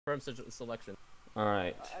selection. All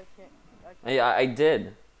right. I can't. Yeah, I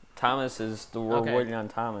did. Thomas is the we're Okay. waiting on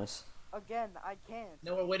Thomas. Again, I can't.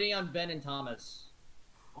 No, we're waiting on Ben and Thomas.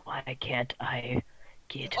 Why can't I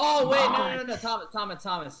get? Oh wait, mod? no,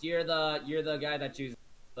 Thomas. You're the guy that chooses.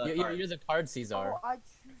 You're the card Caesar. Oh, I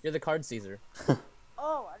choose. You're the card Caesar.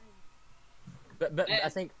 Oh, I didn't. But I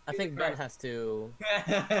think Ben has to.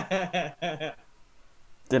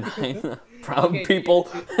 Denying the proud Okay, people.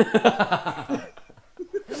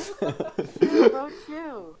 Don't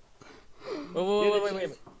you?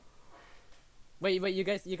 Wait, you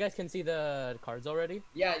guys can see the cards already?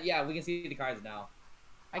 yeah, we can see the cards now.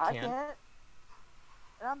 I I can't. can't.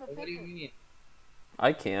 And I'm the What do you picker. mean?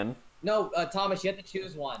 I can. No, Thomas, you have to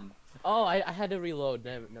choose one. Oh, I had to reload.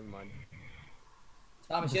 Never mind.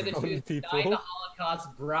 Thomas, you have to Brown choose people? die in the Holocaust,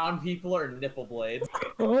 brown people, or nipple blades.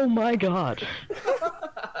 Oh my god.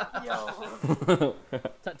 Yo.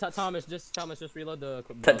 Thomas, just reload the.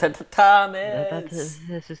 Thomas.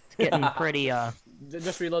 This is getting pretty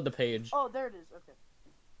Just reload the page. Oh, there it is. Okay.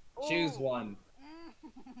 Choose Ooh. one.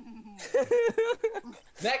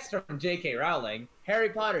 Next from J.K. Rowling, Harry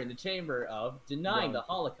Potter in the Chamber of Denying the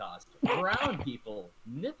Holocaust, brown people,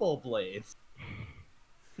 nipple blades.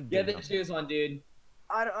 You have to choose one, dude.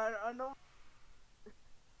 I know.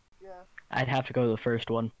 Yeah. I'd have to go to the first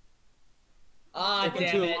one. Ah, Taking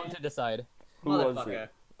damn too it. long to decide. Who was Motherfucker.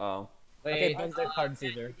 it? Oh. Wait, Ben's their card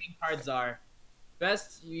Caesar. cards are.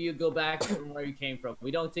 Best you go back from where you came from.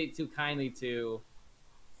 We don't take too kindly to.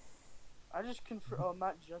 I just confirm. Oh, I'm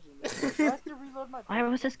not judging. I have to reload my. Why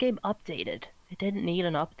was this game updated? It didn't need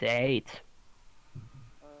an update.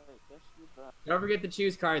 Alright, let's do that. Don't forget to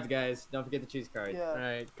choose cards, guys. Don't forget to choose cards. Yeah.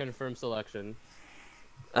 Alright, confirm selection.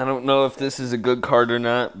 I don't know if this is a good card or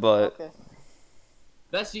not, but Okay.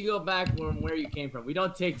 Best you go back from where you came from. We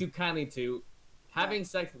don't take too kindly to having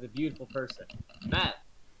sex with a beautiful person. Matt,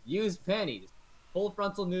 use panties. Full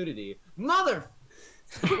frontal nudity. Mother.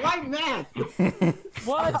 Why Matt?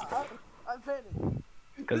 What? I'm panicked.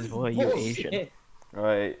 Because boy, you Asian. Bullshit. all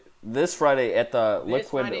right. This Friday at the This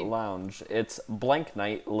Liquid Friday. Lounge, it's blank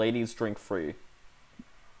night. Ladies drink free.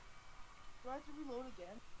 Do I have to reload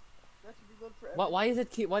again? Do I have to reload for Why is it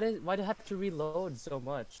keep? Why do I have to reload so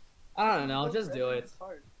much? I don't know. Just do it. It's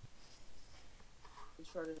hard.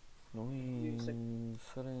 Let's try to. Music.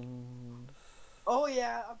 Oh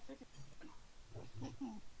yeah, I'm picking.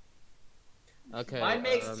 Okay. Mine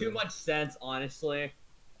makes too much sense, honestly.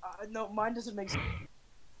 No, mine doesn't make sense.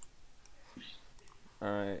 All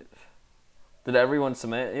right. Did everyone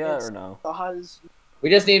submit yet It's- or no? The hottest. We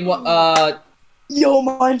just need one. Yo,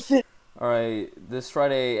 mine fit. All right. This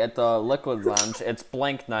Friday at the Liquid Lounge, it's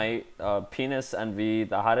blank night. Penis envy,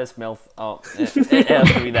 the hottest MILF. Oh, it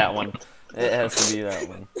has to be that one. It has to be that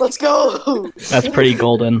one. Let's go. That's pretty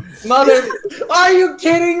golden. Mother. Are you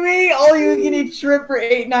kidding me? All you can eat shrimp for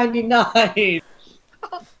 $8.99.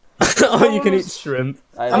 Oh, you can eat shrimp.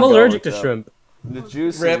 I'd I'm go allergic with to the- shrimp. The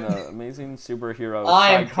juice Rip. and the amazing superhero.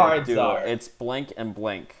 I am sidekick Card duo. Czar. It's blank and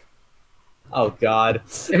blank. Oh God!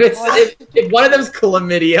 If one of them's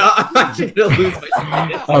chlamydia, I'm actually gonna lose my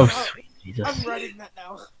shit. Oh, Jesus. I'm writing that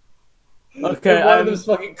now. Okay, If one of them's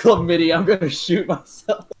fucking chlamydia, I'm gonna shoot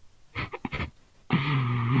myself.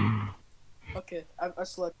 Okay, I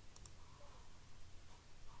select.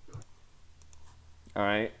 All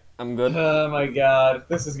right. I'm good. Oh my God!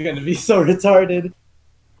 This is gonna be so retarded.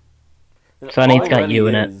 Sonny's got Already you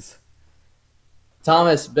in it. is.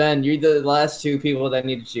 Thomas, Ben, you're the last two people that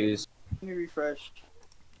need to choose. Let me refresh.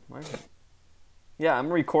 Why- Yeah,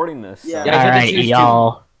 I'm recording this. Yeah. so- Yeah. Alright, choose two.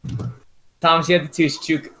 y'all. Thomas, you have to choose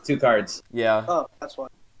two cards. Yeah. Oh, that's why.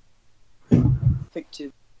 Pick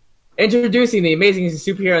two. Introducing the amazing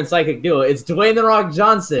superhero and psychic duo, it's Dwayne the Rock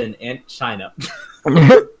Johnson and China.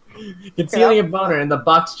 Concealing a boner in the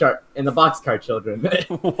boxcar children. A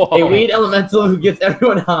Whoa. weed elemental who gets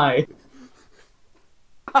everyone high.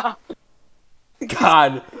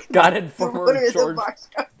 God, got it What forward, is the George. box?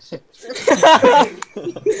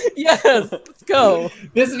 Yes, let's go.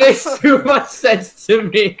 This makes too much sense to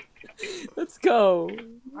me. Let's go.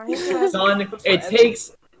 I hate that. Son,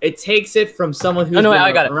 it takes it from someone who's Oh no, wait, been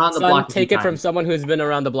I got it. around the Son, block. a few take it from times. someone who's been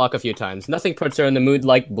around the block a few times. Nothing puts her in the mood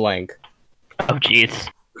like blank. Oh, jeez.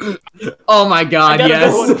 Oh my God! got a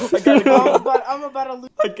Yes. good one. I got a good I'm about to lose.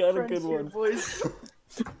 I got a friends good here, one. boys.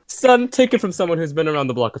 Son, take it from someone who's been around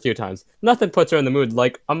the block a few times. Nothing puts her in the mood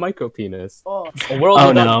like a micro penis. Oh, A world Oh,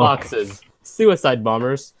 without no. boxes, suicide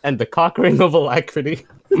bombers, and the cock ring of alacrity.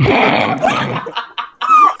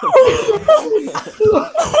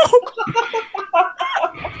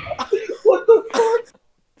 What the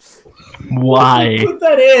fuck? Why? Put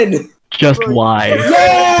that in. Just why?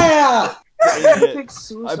 Yeah. I picked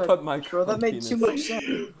suicide. put my bro. That made too much sense.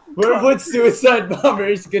 We're put suicide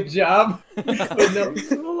bombers. Good job.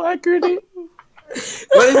 With no Alacrity.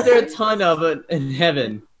 what is there a ton of it in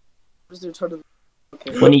heaven? What is there a ton of?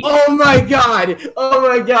 Okay. When you Oh my god! Oh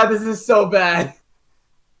my god, this is so bad.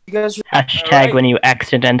 You guys. hashtag Alright. when you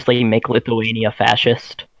accidentally make Lithuania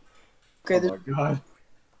fascist. Okay. Oh my god.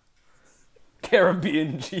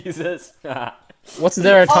 Caribbean Jesus. What's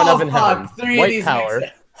there a ton Oh, of in fuck, heaven? 3 of White these power,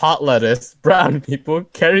 makes sense. hot lettuce, brown people,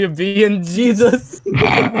 Caribbean Jesus.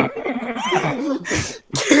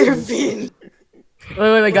 Caribbean.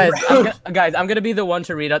 Wait, guys. I'm gonna be the one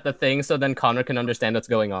to read out the thing, so then Connor can understand what's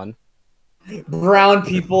going on. Brown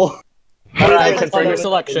people. Alright, confirm your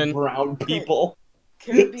selection. Brown people.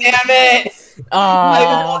 Caribbean. Damn it! I just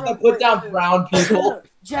Ah, want to put down brown people.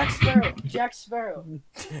 Jack Sparrow. Jack Sparrow.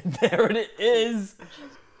 There it is.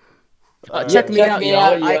 check me Check out, me yo.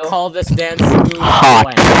 out, I yo. call this dance move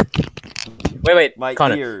Hot. blank. Wait, My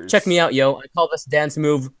Connor. ears. Check me out, yo. I call this dance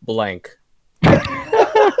move blank.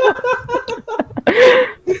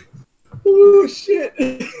 Oh shit.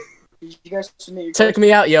 Did you guys submit your Check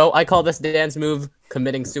me out, yo. I call this dance move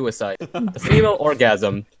committing suicide. The female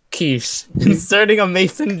orgasm. Quiche. Inserting a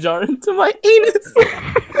mason jar into my anus.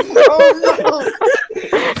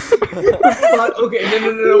 Oh Okay,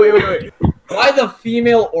 no, wait. Why the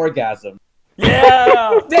female orgasm?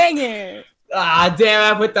 Yeah. Dang it! Ah,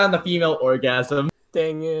 damn, I put down the female orgasm.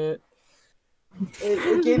 Dang it. no!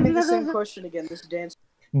 It gave me the same question again. This dance.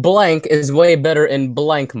 Blank is way better in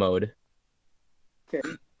blank mode. Okay.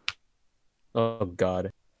 Oh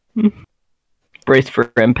god. Brace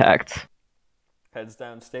for impact. Heads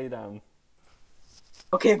down, stay down.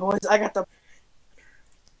 Okay, boys. I got the.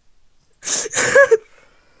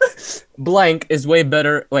 Blank is way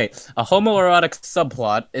better. Wait, a homoerotic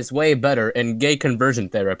subplot is way better in gay conversion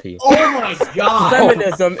therapy. Oh my god!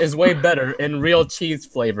 Feminism is way better in real cheese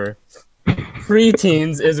flavor.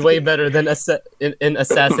 Preteens is way better than in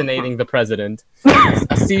assassinating the president.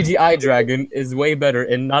 A CGI dragon is way better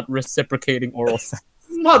in not reciprocating oral sex.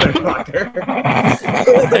 Motherfucker!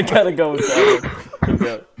 I gotta go with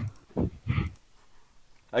that one.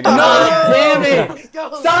 I got No, damn it! Let's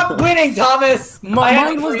go. Stop winning, Thomas! I had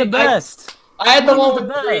Mine was pre- the best. I had the Mine one was with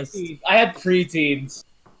the best. preteens. I had preteens.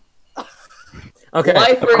 Okay.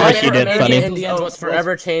 Life for Like you did, American Sonny. Indians was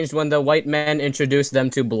forever changed when the white man introduced them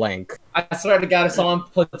to blank. I swear to God, if someone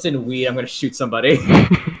puts in weed, I'm gonna shoot somebody.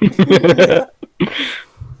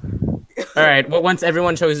 All right. Well, once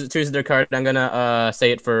everyone chooses their card, I'm gonna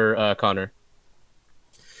say it for Connor.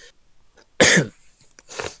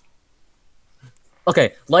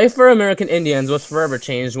 Okay, life for American Indians was forever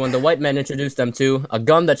changed when the white man introduced them to a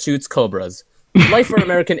gun that shoots cobras. Life for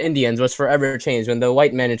American Indians was forever changed when the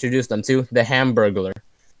white man introduced them to the Hamburglar.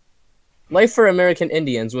 Life for American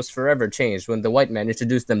Indians was forever changed when the white man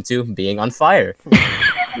introduced them to being on fire.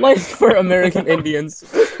 Life for American Indians.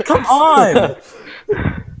 Come on!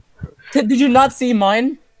 Did you not see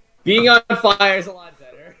mine? Being on fire is a lot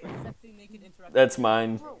better. That's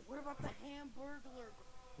mine. Bro, what about the Hamburglar?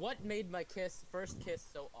 What made my first kiss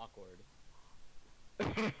so awkward?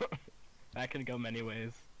 That can go many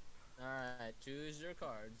ways. Alright, choose your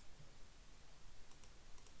cards.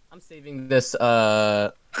 I'm saving this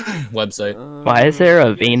website. Why is there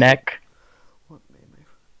a V-neck?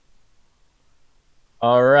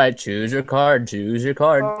 Alright, choose your card, choose your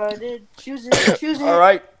card. Choose it. Choose it. All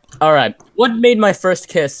right. Alright, what made my first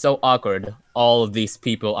kiss so awkward? All of these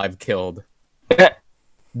people I've killed.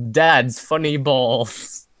 Dad's funny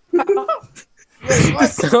balls. The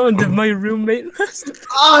sound of my roommate masturbating.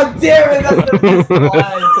 Oh, damn it! That's the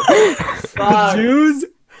best one. Fuck. Jews?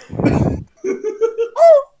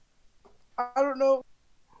 I don't know.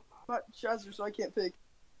 I'm not Chazzer, so I can't pick.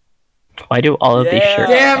 Why do all of these Yeah. shirts?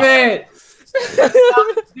 Damn it!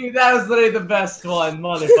 Dude, that was literally the best one,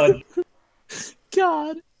 motherfucker.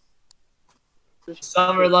 God.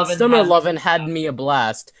 Summer Lovin' Summer has- Lovin' had me a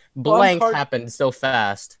blast. Blank hard- happened so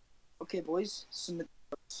fast. Okay, boys. Submit.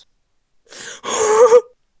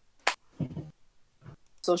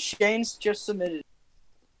 So Shane's just submitted.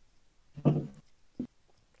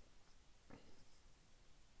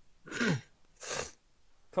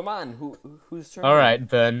 Come on. Who's turn? Alright,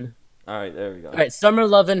 Ben. All right. There we go. Alright, Summer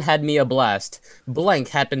Lovin' had me a blast. Blank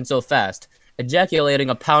happened so fast. Ejaculating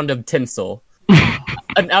a pound of tinsel.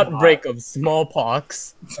 An outbreak of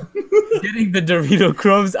smallpox. Getting the Dorito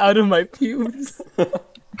crumbs out of my pubes.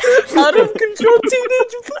 Out of control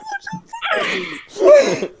teenage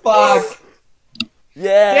blood. Fuck.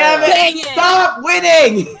 Yeah. Damn it! Dang it! Stop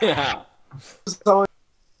winning! Yeah. So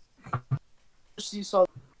you saw.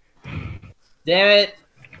 Damn it.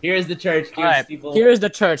 Here's the church. Here's Alright, people. here is the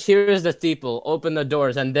church, here is the steeple. Open the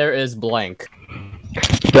doors, and there is blank.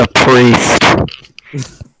 The priest.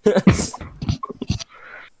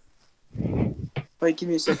 Wait, give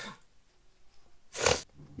me a sec.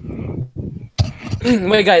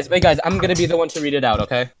 Wait, guys, I'm gonna be the one to read it out,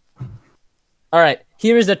 okay? Alright,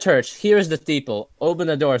 here is the church, here is the steeple. Open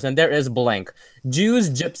the doors, and there is blank. Jews,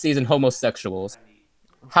 gypsies, and homosexuals.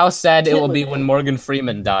 How sad it will be when Morgan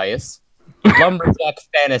Freeman dies. Lumberjack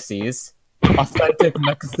fantasies. Authentic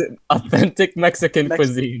Mexican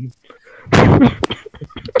cuisine.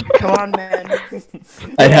 Come on, man.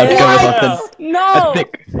 I'd have to go with authentic. No!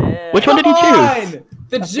 Which one did he choose?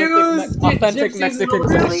 The Jews, Authentic gypsies, Mexican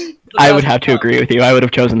really? cuisine. I would have to agree with you. I would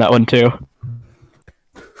have chosen that one too.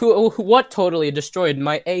 What totally destroyed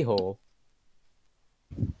my a-hole?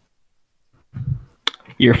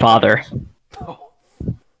 Your father.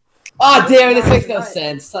 Oh damn it! This makes no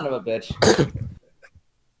sense. Son of a bitch.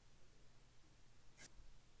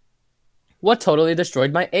 What totally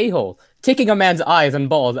destroyed my a-hole? Taking a man's eyes and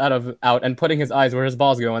balls out and putting his eyes where his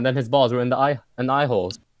balls go, and then his balls were in the eye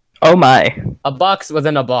holes. Oh my. A box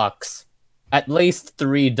within a box. At least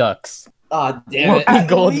 3 ducks. Oh damn it! Whoopi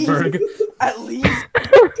Goldberg. At least.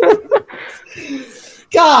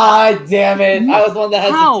 God damn it! I was the one that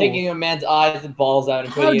had How? taking a man's eyes and balls out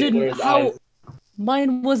and putting it where his eyes.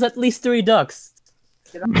 Mine was at least 3 ducks.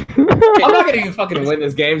 I'm not gonna even fucking win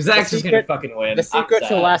this game. Zach's just gonna fucking win. The secret I'm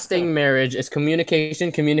to sad. lasting marriage is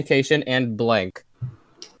communication, and blank.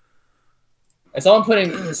 If someone put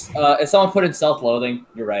in self-loathing,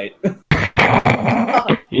 you're right.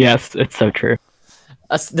 Yes, it's so true.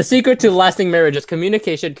 The secret to lasting marriage is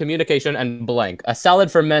communication, and blank. A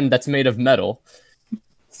salad for men that's made of metal.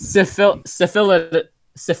 Syphilitic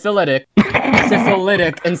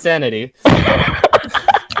insanity.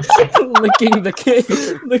 licking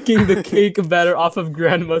the cake batter off of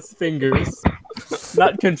grandma's fingers.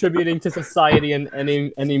 Not contributing to society in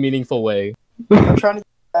any meaningful way. I'm trying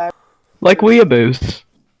to. Like weeaboos.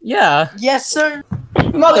 Yeah. Yes, sir.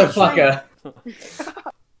 Motherfucker.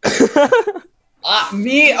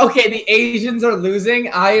 Me? Okay, the Asians are losing.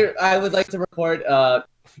 I would like to report.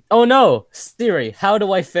 Oh no, Siri, how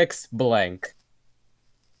do I fix blank?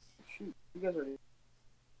 Shoot, you guys are.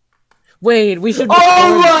 Wait, we should.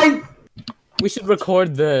 We should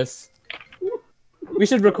record this. We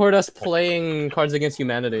should record us playing Cards Against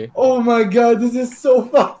Humanity. Oh my god, this is so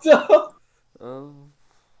fucked up. All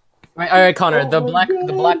right, Connor. The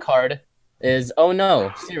black card is. Oh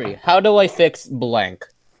no, Siri, how do I fix blank?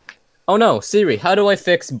 Oh no, Siri, how do I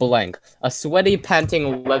fix blank? A sweaty,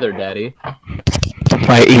 panting leather daddy.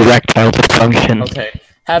 My erectile dysfunction. Okay.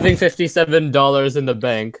 Having $57 in the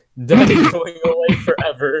bank. Daddy going away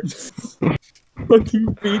forever.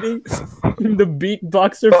 Fucking beating the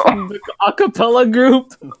beatboxer from the acapella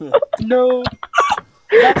group. No.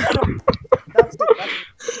 That's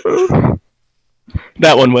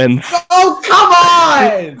That one wins. Oh come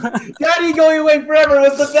on! Daddy going away forever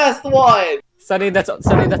was the best one. Sonny, that's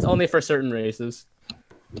only for certain races.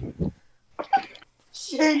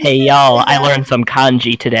 Hey y'all, I learned some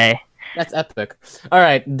kanji today. That's epic.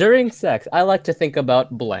 Alright, during sex, I like to think about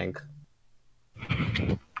blank.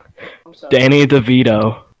 I'm sorry. Danny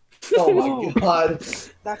DeVito. Oh my god.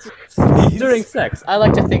 That's During sex, I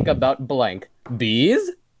like to think about blank.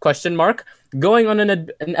 Bees? Question mark. Going on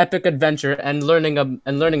an epic adventure and learning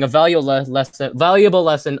a valuable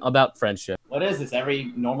lesson about friendship. What is this?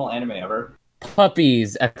 Every normal anime ever?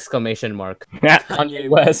 Puppies! Exclamation mark. Kanye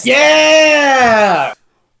West. Yeah!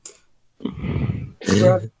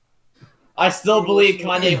 Bruh. I still believe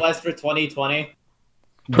Kanye West for 2020.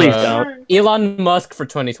 Please Bruh. don't. Elon Musk for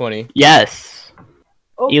 2020. Yes.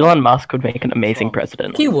 Oh, Elon Musk would make an amazing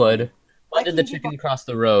president. He would. Why did the chicken cross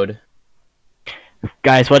the road?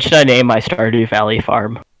 Guys, what should I name my Stardew Valley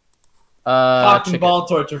farm? Cock and Chicken, ball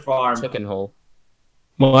torture farm. chicken hole.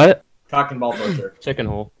 What? Cock and ball torture. Chicken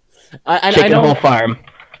hole. I Chicken know. Hole Farm.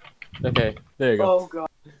 Okay, there you go. Oh god.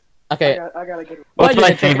 Okay, I gotta get it. why What's did my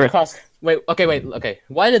the chicken favorite? cross? Wait. Okay.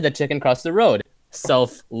 Why did the chicken cross the road?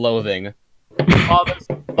 Self-loathing.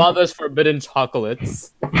 Father's forbidden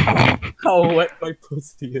chocolates. How wet my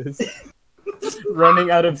pussy is.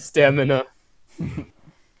 Running out of stamina.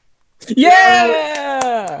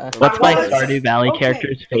 Yeah! What's my What? Stardew Valley Okay.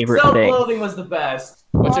 character's favorite thing? Self-loathing was the best.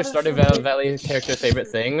 What's your Stardew Valley character's favorite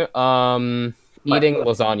thing? Eating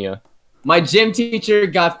lasagna. My gym teacher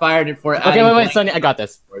got fired for Okay, adding wait, blank Sonny, I got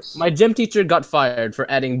this. course. My gym teacher got fired for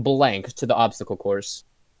adding blank to the obstacle course.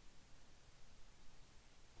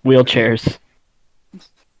 Wheelchairs.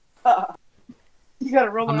 You gotta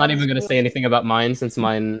roll. I'm not even gonna say anything about mine since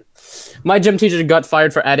my gym teacher got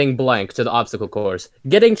fired for adding blank to the obstacle course.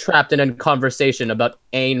 Getting trapped in a conversation about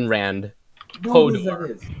Ayn Rand.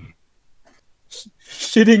 Hodor.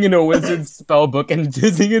 Shitting in a wizard's spell book and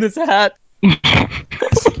jizzing in his hat.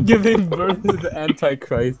 Giving birth to the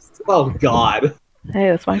Antichrist. Oh God.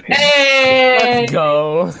 Hey, that's my pick. Hey! Let's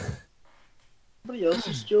go. Somebody else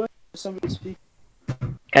is joining. Somebody speak.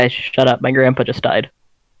 Guys, shut up. My grandpa just died.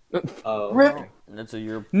 Oh. Rip. That's a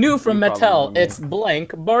year. New from you probably Mattel, remember. it's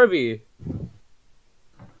blank Barbie.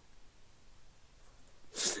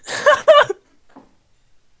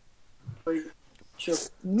 Sure.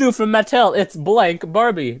 New from Mattel, it's blank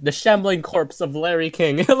Barbie, the shambling corpse of Larry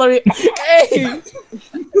King. Hillary, hey!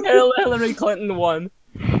 Hillary Clinton won.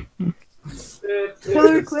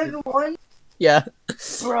 Hillary Clinton won, Yeah.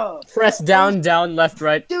 bro. Press down, down, left,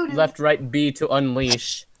 right, Dude. left, right, B to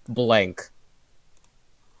unleash blank.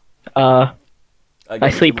 My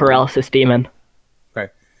Again, sleep paralysis demon.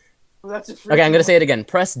 That's a free Okay, I'm gonna say it again.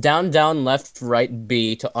 Press down, down, left, right,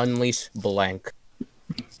 B to unleash blank.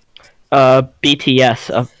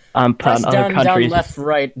 BTS on Press other down, down, countries. left,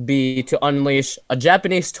 right, B to unleash a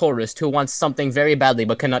Japanese tourist who wants something very badly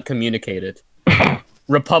but cannot communicate it.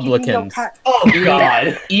 Republicans. Oh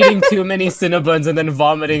God. Eating too many Cinnabons and then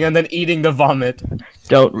vomiting and then eating the vomit.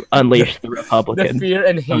 Don't unleash the The Republican. fear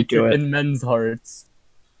and Don't do hatred it. in men's hearts.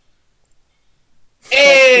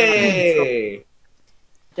 Hey.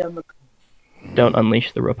 Democrat. Don't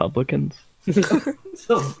unleash the Republicans.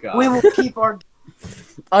 Oh God. We will keep our.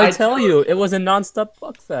 I tell you, it was a non-stop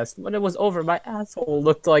fuckfest. When it was over, my asshole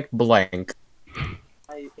looked like blank.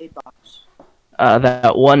 I ate box.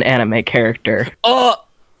 That one anime character. Oh!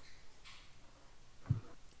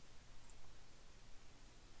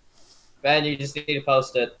 Ben, you just need to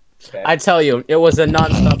post it. Okay. I tell you, it was a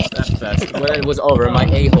non-stop fuckfest. When it was over, my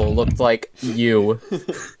a-hole looked like you.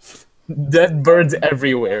 Dead birds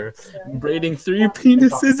everywhere. Braiding 3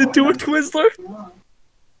 penises into a Twizzler.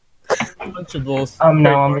 Lunchables.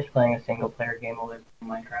 No, I'm just playing a single player game over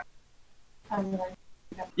Minecraft.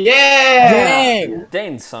 Yeah! Dang!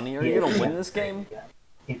 Dang, Sonny, are you gonna win this game?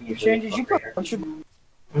 Shane, did you put bunch of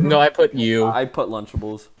No, I put you. I put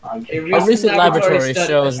Lunchables. A recent laboratory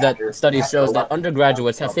study shows that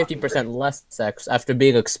undergraduates have 50% less sex after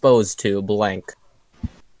being exposed to blank.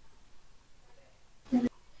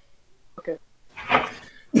 Okay.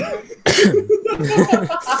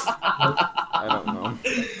 I don't know.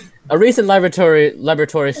 A recent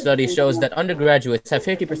laboratory study shows that undergraduates have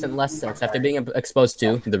 50% less sex after being exposed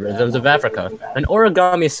to the rhythms of Africa. An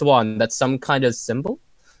origami swan, that's some kind of symbol?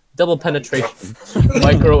 Double penetration.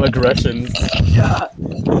 Microaggressions.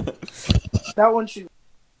 that one should.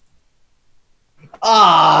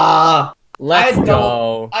 Ah! Let's I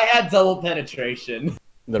go. I had double penetration.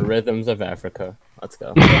 The rhythms of Africa. Let's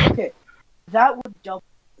go. Okay, that would double.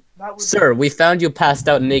 That would. Sir, we found you passed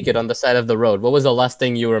out naked on the side of the road. What was the last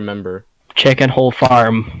thing you remember? Chicken Hole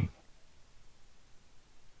Farm.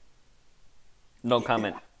 No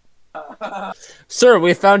comment. Sir,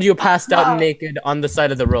 we found you passed out naked on the side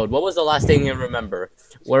of the road. What was the last thing you remember?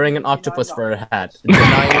 Wearing an octopus fur hat.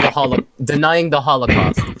 Denying the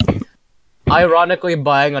Holocaust. Ironically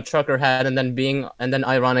buying a trucker hat and then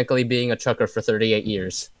ironically being a trucker for 38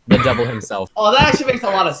 years. The devil himself. Oh, that actually makes a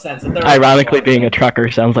lot of sense. That they're- Ironically, being a trucker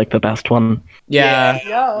sounds like the best one. Yeah.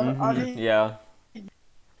 Yeah, I mean, Yeah.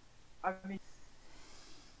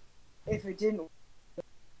 if it didn't,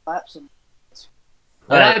 lapse him.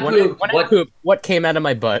 When I Alright, pooped, when I what- pooped, what came out of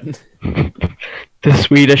my butt? The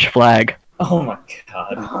Swedish flag. Oh my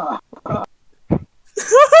god. Oh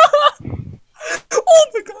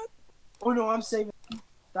my god. Oh no, I'm saving.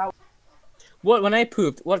 When I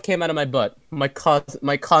pooped, what came out of my butt? My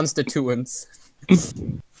constituents.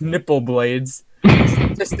 Nipple blades.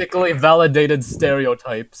 Statistically validated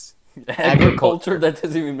stereotypes. Agriculture? That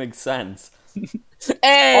doesn't even make sense. All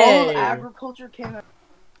Hey! agriculture came out.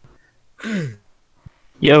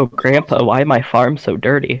 Yo, Grandpa, why my farm so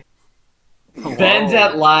dirty? Ben's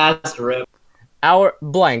at last, rip.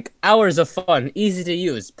 Hours of fun, easy to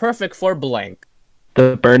use, perfect for blank.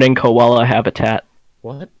 The burning koala habitat.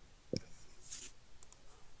 What?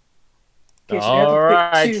 Okay, so you have to pick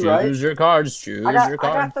Alright, two, choose right? your cards, choose I your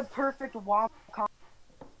got card. the perfect womp.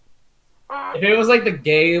 If it was like the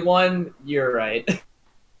gay one, you're right.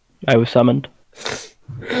 I was summoned.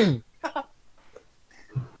 You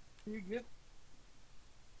good?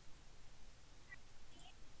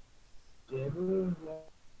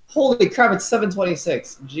 Holy crap, it's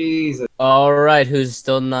 7:26. Jesus. Alright, who's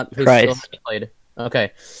still Christ. played?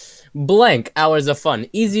 Okay. Blank, hours of fun,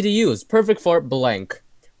 easy to use, perfect for blank.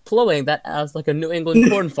 plowing that ass like a New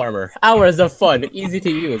England corn farmer. Hours of fun, easy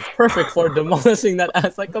to use, perfect for demolishing that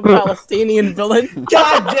ass like a Palestinian villain.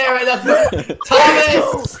 God damn it!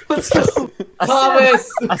 Thomas! Let's go.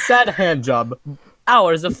 Thomas! A sad hand job.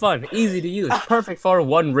 Hours of fun, easy to use, perfect for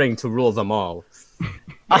one ring to rule them all.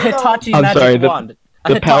 A Hitachi I'm magic sorry, wand. A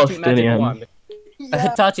the Hitachi magic Palestinian. wand. A Yeah.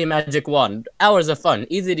 Hitachi magic wand. Hours of fun,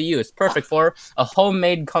 easy to use, perfect for a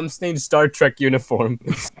homemade cum-stained Star Trek uniform.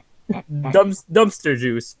 Dumpster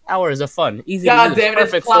juice. Hours of fun, easy to God use, damn it!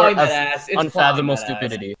 It's perfect for plowing that ass. It's unfathomable plowing that ass.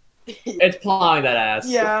 stupidity. It's plowing that ass.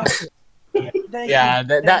 Yeah. Thank Yeah,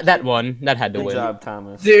 you. that one, that had to Good win. job,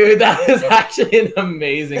 Thomas. Dude, that is actually an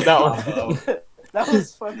amazing That was- combo. That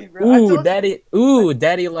was funny, bro. I told you- Ooh,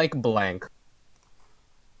 daddy like blank.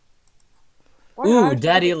 Why did I Ooh, have to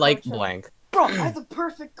daddy pick like card blank. shot? Bro, I have the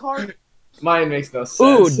perfect card. Mine makes no sense.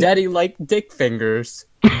 Ooh, daddy like dick fingers.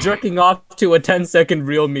 Jerking off to a 10-second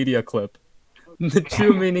real media clip. The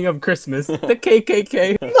true meaning of Christmas. The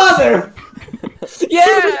KKK. Mother!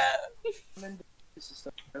 Yeah!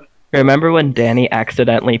 Remember when Danny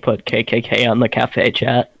accidentally put KKK on the cafe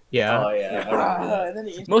chat? Yeah. Oh yeah. I remember that. And then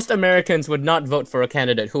he Most Americans would not vote for a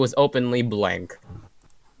candidate who was openly blank.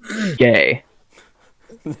 Gay.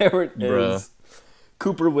 There it Bruh. is.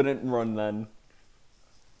 Cooper wouldn't run then.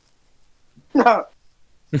 No.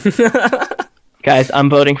 Guys, I'm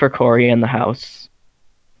voting for Corey in the House.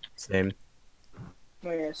 Same.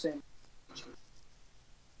 Oh, yeah, same.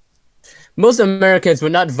 Most Americans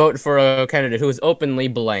would not vote for a candidate who was openly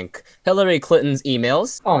blank. Hillary Clinton's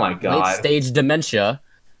emails, Oh my god. late-stage dementia,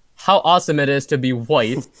 how awesome it is to be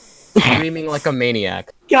white, screaming like a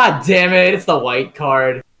maniac. God damn it! It's the white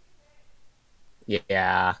card.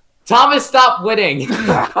 Yeah. Thomas, stop winning.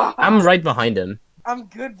 I'm right behind him. I'm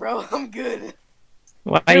good, bro. I'm good.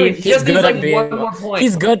 Why Dude, He's he just good needs at like being- one more point.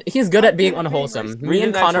 He's good at being unwholesome. Me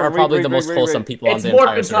and the next Connor one. are probably Read, the read, most read, wholesome read. people on It's the entire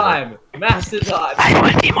Morphin server. time. Mastodon. I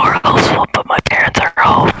would be more wholesome, but my parents are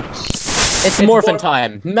home. It's Morphin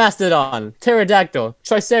time. Mastodon, Pterodactyl,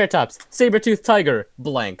 Triceratops, Saber-toothed tiger,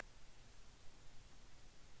 blank.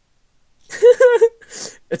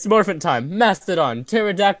 It's Morphin time. Mastodon,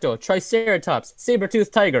 Pterodactyl, Triceratops,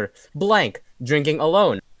 Saber-toothed tiger, blank. Drinking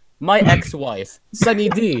alone. My ex-wife, Sunny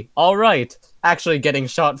D. All right, actually getting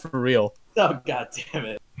shot for real. Oh god damn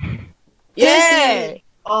it. Yeah.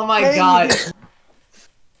 Oh my Hey. god.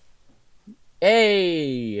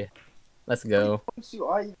 Hey. Let's go.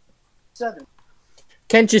 I7.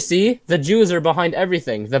 Can't you see? The Jews are behind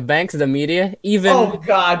everything. The banks, the media, even. Oh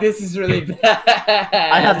god, this is really bad.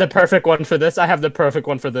 I have the perfect one for this. I have the perfect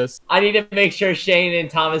one for this. I need to make sure Shane and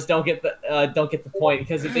Thomas don't get the point,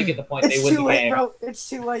 because if they get the point, they It's win too the late, game. bro. It's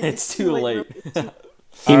too late. It's too late. bro. It's too-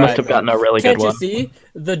 He All must right. have gotten a really Can't good you one. see?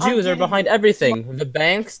 The Jews are getting behind it. everything. The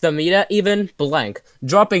banks, the media, even blank.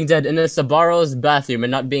 Dropping dead in a Sabaro's bathroom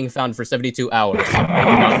and not being found for 72 hours. Not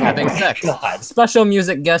having sex. God. Special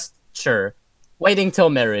music guest, sure. Waiting till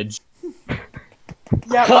marriage.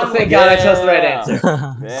 Yeah, Oh, thank god I chose the right Yeah. answer.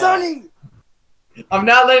 Yeah. Sonny! I'm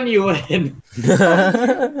not letting you win.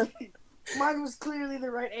 Mine was clearly the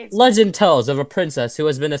right answer. Legend tells of a princess who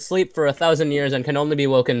has been asleep for 1,000 years and can only be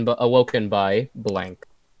awoken by blank.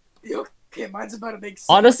 Okay, mine's about to make sense.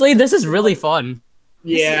 Honestly, this is really fun.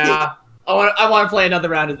 Yeah. I want to play another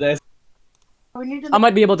round of this. We need to I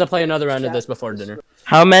might be able to play another round of this before dinner.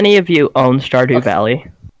 How many of you own Stardew Valley?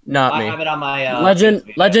 Not I me. have it on my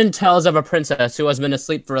Legend tells of a princess who has been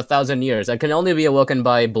asleep for 1,000 years and can only be awoken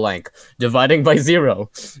by blank, dividing by 0.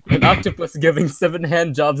 An octopus giving 7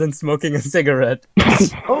 hand jobs and smoking a cigarette.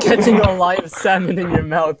 Catching a live salmon in your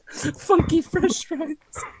mouth. Funky fresh fries.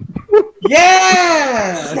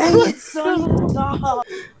 Yeah. Dang it, Sonny! Stop!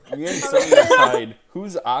 Me and Sonny are tied.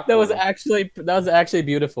 Who's awkward? That was actually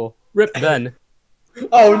beautiful. Rip Ben.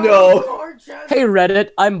 Oh no. Hey Reddit,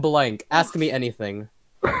 I'm blank. Ask me anything.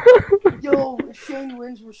 Yo, if Shane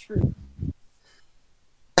wins, we're screwed.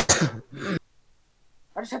 I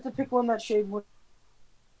just have to pick one that Shane wins.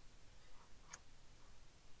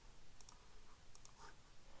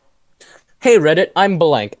 Hey Reddit, I'm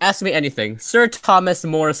blank. Ask me anything. Sir Thomas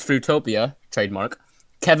Morris Fruitopia, trademark.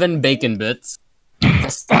 Kevin Bacon Bits.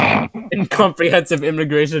 Incomprehensive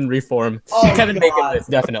immigration reform. Oh, Kevin God. Bacon Bits,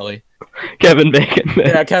 definitely. Kevin Bacon.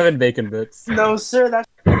 Yeah, Kevin Bacon Bits. No, sir, that's.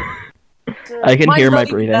 Sir, I can Mine's hear my not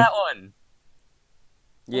even breathing. That one.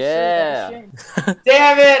 Yeah. Shane.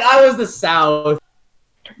 Damn it! I was the South.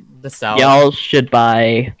 The South. Y'all should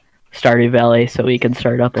buy Stardew Valley so we can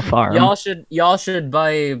start up a farm. Y'all should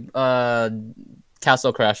buy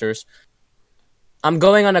Castle Crashers. I'm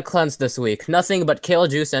going on a cleanse this week. Nothing but kale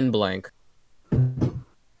juice and blank.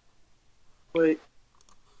 Wait.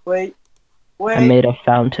 I made a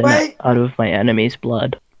fountain Wait. out of my enemy's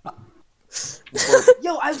blood.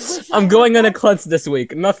 Yo, I wish. I'm going on a klutz this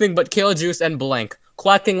week. Nothing but kale juice and blank.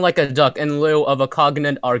 Quacking like a duck in lieu of a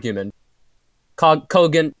cogent argument.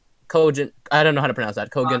 Cogent. I don't know how to pronounce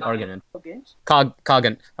that. Cogent argument.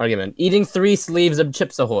 Cogent argument. Eating 3 sleeves of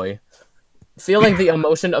Chips Ahoy. Feeling the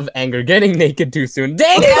emotion of anger. Getting naked too soon.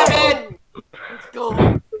 Dang it! Let's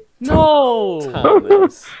go. No!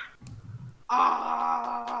 Thomas.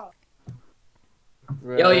 Ah.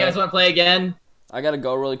 Yo, you guys want to play again? I gotta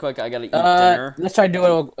go really quick. I gotta eat dinner. Let's try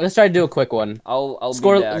to do a quick one. I'll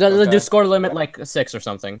Score. be back, Let's okay? do score limit like 6 or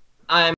something. I'm